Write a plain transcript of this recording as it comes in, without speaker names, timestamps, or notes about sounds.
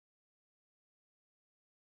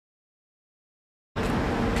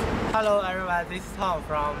Hello everyone, this is Tom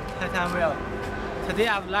from TITAN Wind. Today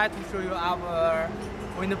I would like to show you our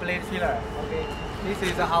wind blade trailer. Okay, this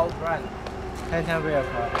is our brand, TITAN Wind,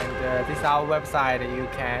 and this is our website. You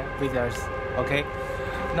can visit us. Okay,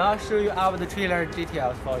 now I'll show you the trailer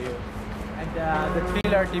details for you. And the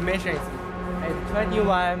trailer dimensions is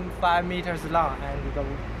 21.5 meters long, and the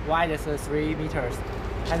wide is 3 meters,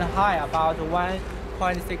 and high about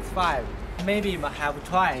 1.65. Maybe have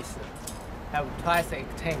twice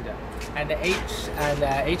extend, and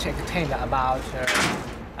each extend about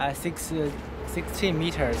 16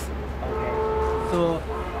 meters. Okay, so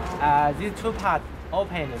these two parts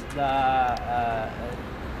open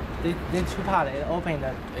these two parts is open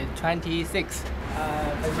 26.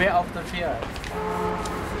 The rear of the trailer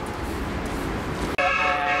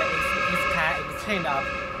it can extend up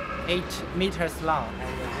 8 meters long,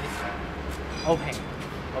 and this open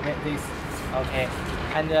this. Okay,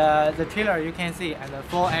 and the trailer you can see, and the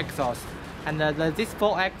 4 axles, and this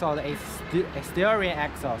 4 axles is steering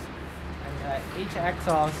axles, and each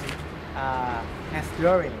axle has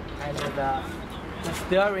steering, and the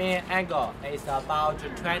steering angle is about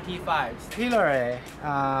 25. Trailer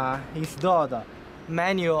installed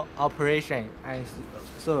manual operation, and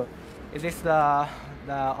so this the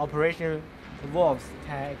operation valves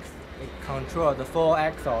can control the 4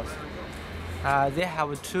 axles. They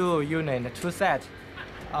have 2 units, 2 sets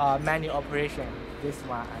manual operation. This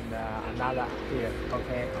one and another here.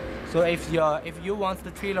 Okay. So if you want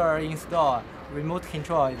the trailer install remote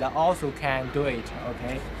control, they also can do it.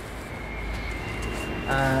 Okay.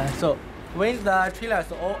 So when the trailer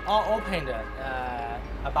is all opened,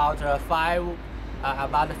 about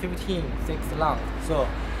 15 long. So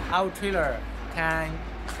our trailer can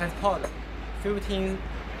transport 15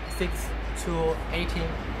 6 to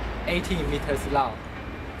 18 meters long.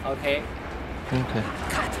 Okay. Okay.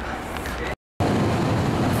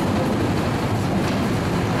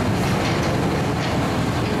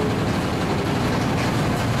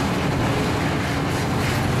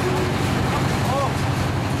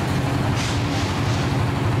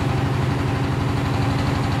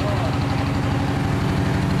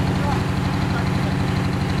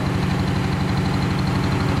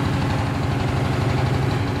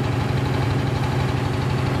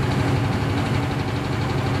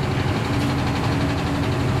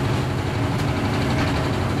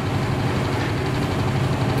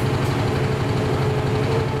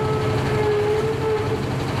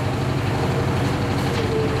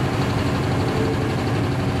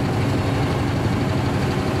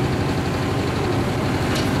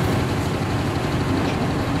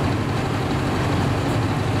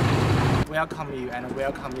 Welcome you and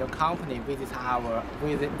welcome your company visit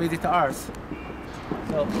us.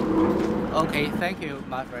 So okay, thank you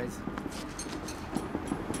my friends.